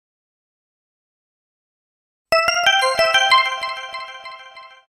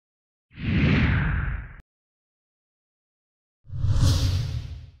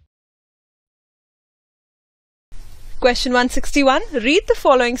Question 161. Read the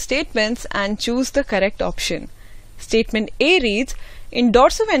following statements and choose the correct option. Statement A reads, in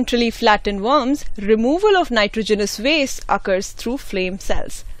dorsoventrally flattened worms, removal of nitrogenous waste occurs through flame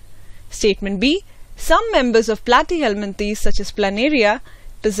cells. Statement B, some members of platyhelminthes such as planaria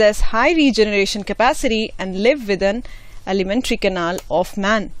possess high regeneration capacity and live within alimentary canal of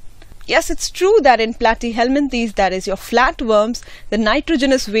man. Yes, it's true that in platyhelminthes, that is your flatworms, the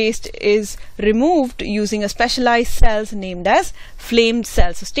nitrogenous waste is removed using a specialized cells named as flamed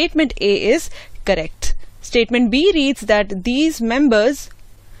cells. So statement A is correct. Statement B reads that these members,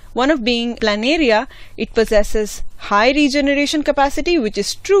 one of being planaria, it possesses high regeneration capacity, which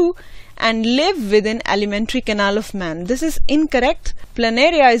is true, and live within alimentary canal of man. This is incorrect.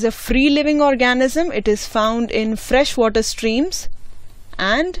 Planaria is a free living organism. It is found in freshwater streams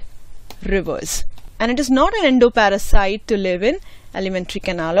and rivers, and it is not an endoparasite to live in alimentary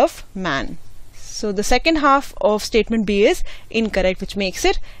canal of man. So the second half of statement B is incorrect, which makes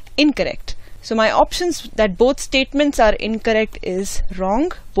it incorrect. So my options that both statements are incorrect is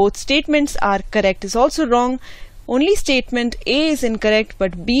wrong. Both statements are correct is also wrong. Only statement A is incorrect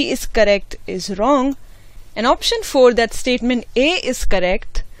but B is correct is wrong. And option 4, that statement A is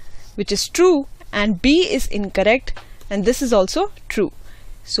correct, which is true, and B is incorrect, and this is also true.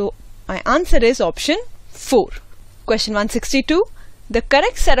 So my answer is option 4. Question 162. The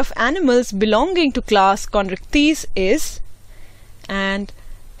correct set of animals belonging to class Chondrichthyes is, and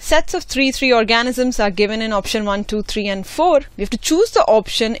sets of 3 organisms are given in option 1, 2, 3 and 4. We have to choose the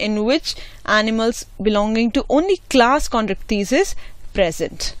option in which animals belonging to only class Chondrichthyes is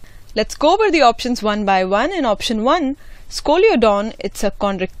present. Let's go over the options one by one. In option 1, Scoliodon, it's a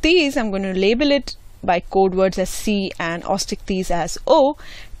Chondrichthyes. I'm going to label it by code words as C and Osteichthyes as O.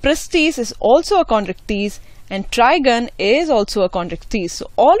 Pristis is also a Chondrichthyes, and Trigon is also a Chondrichthyes. So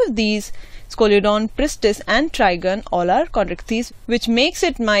all of these, Scoliodon, Pristis and Trigon, all are Chondrichthyes, which makes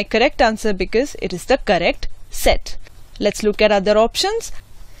it my correct answer because it is the correct set. Let's look at other options.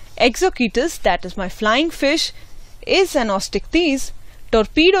 Exochetus, that is my flying fish, is an Osteichthyes.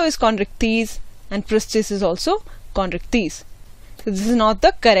 Torpedo is Chondrichthyes, and Pristis is also Chondrichthyes. So this is not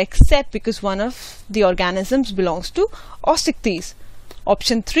the correct set because one of the organisms belongs to Osteichthyes.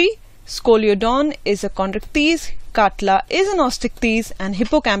 Option 3, Scoliodon is a Chondrichthyes, Catla is an Osteichthyes, and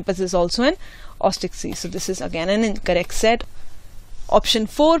Hippocampus is also an Osteichthyes. So this is again an incorrect set. Option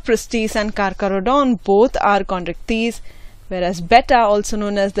 4, Pristis and Carcharodon both are Chondrichthyes, whereas Betta, also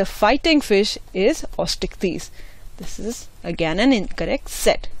known as the fighting fish, is Osteichthyes. This is again an incorrect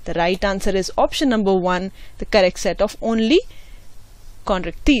set. The right answer is option number 1, the correct set of only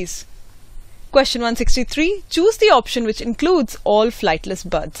Chondrichthyes. Question 163. Choose the option which includes all flightless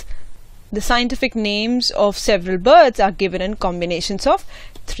birds. The scientific names of several birds are given in combinations of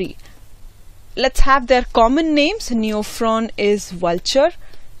 3. Let's have their common names. Neophron is vulture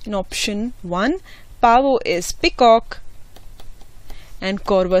in option 1. Pavo is peacock. And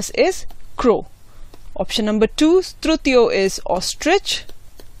corvus is crow. Option number 2, Struthio is ostrich.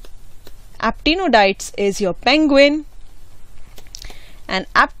 Aptenodytes is your penguin. And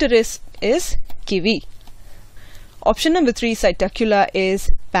Apteris is kiwi. Option number 3, Psittacula is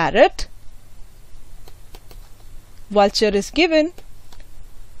parrot. Vulture is given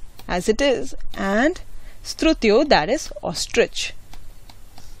as it is, and Struthio, that is ostrich.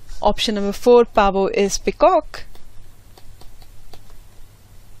 Option number 4, Pavo is peacock.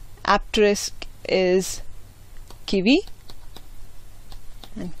 Apteris is kiwi,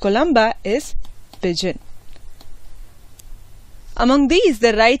 and Columba is pigeon. Among these,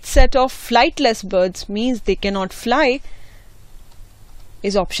 the right set of flightless birds means they cannot fly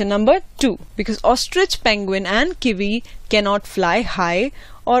is option number 2, because ostrich, penguin and kiwi cannot fly high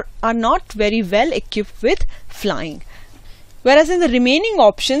or are not very well equipped with flying. Whereas in the remaining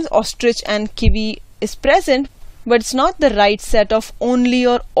options, ostrich and kiwi is present, but it's not the right set of only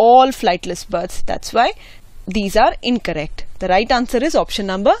or all flightless birds. That's why these are incorrect. The right answer is option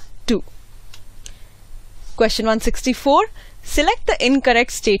number 2. Question 164. Select the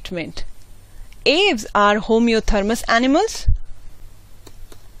incorrect statement. Aves are homeothermous animals.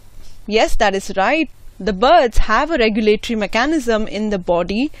 Yes, that is right. The birds have a regulatory mechanism in the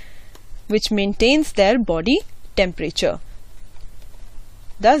body which maintains their body temperature.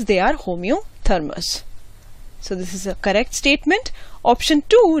 Thus, they are homeothermous. So this is a correct statement. Option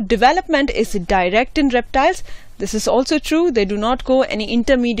 2, development is direct in reptiles. This is also true. They do not go any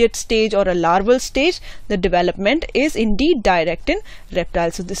intermediate stage or a larval stage. The development is indeed direct in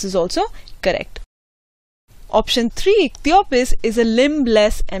reptiles. So this is also correct. Option 3, Ichthyopis is a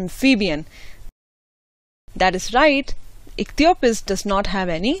limbless amphibian. That is right. Ichthyopis does not have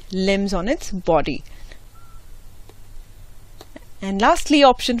any limbs on its body. And lastly,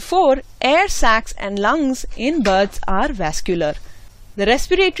 option 4, air sacs and lungs in birds are vascular. The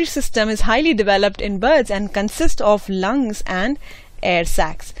respiratory system is highly developed in birds and consists of lungs and air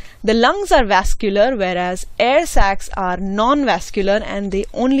sacs. The lungs are vascular, whereas air sacs are non-vascular and they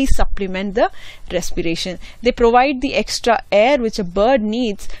only supplement the respiration. They provide the extra air which a bird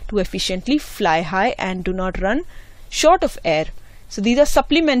needs to efficiently fly high and do not run short of air. So these are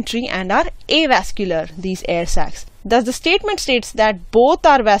supplementary and are avascular, these air sacs. Thus the statement states that both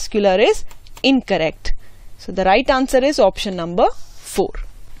are vascular is incorrect. So the right answer is option number 4.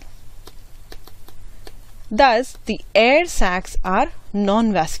 Thus the air sacs are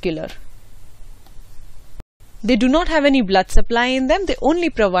non-vascular. They do not have any blood supply in them. They only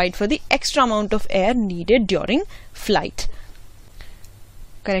provide for the extra amount of air needed during flight.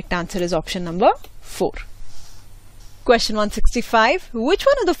 Correct answer is option number 4. Question 165. Which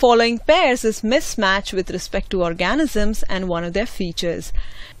one of the following pairs is mismatched with respect to organisms and one of their features?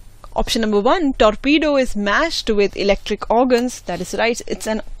 Option number 1, torpedo is matched with electric organs. That is right, it's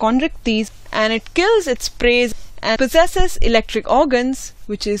an chondrichthyes and it kills its prey and possesses electric organs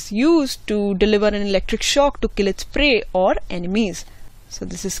which is used to deliver an electric shock to kill its prey or enemies. So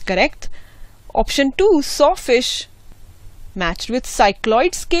this is correct. Option 2, sawfish matched with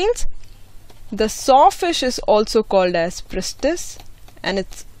cycloid scales. The sawfish is also called as pristis and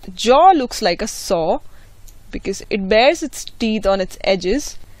its jaw looks like a saw because it bears its teeth on its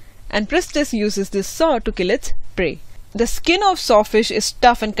edges, and pristis uses this saw to kill its prey. The skin of sawfish is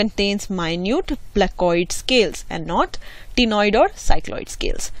tough and contains minute placoid scales and not ctenoid or cycloid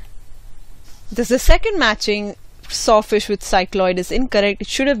scales. This is the second matching sawfish with cycloid is incorrect. It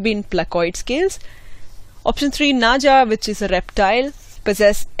should have been placoid scales. Option 3, naja, which is a reptile,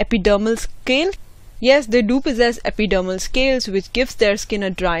 possess epidermal scale. Yes, they do possess epidermal scales which gives their skin a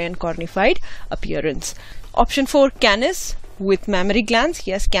dry and cornified appearance. Option 4, canis with mammary glands.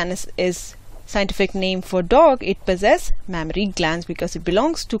 Yes, canis is scientific name for dog. It possesses mammary glands because it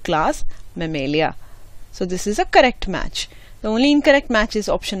belongs to class Mammalia. So this is a correct match. The only incorrect match is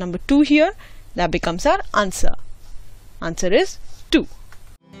option number 2 here. That becomes our answer. Answer is 2.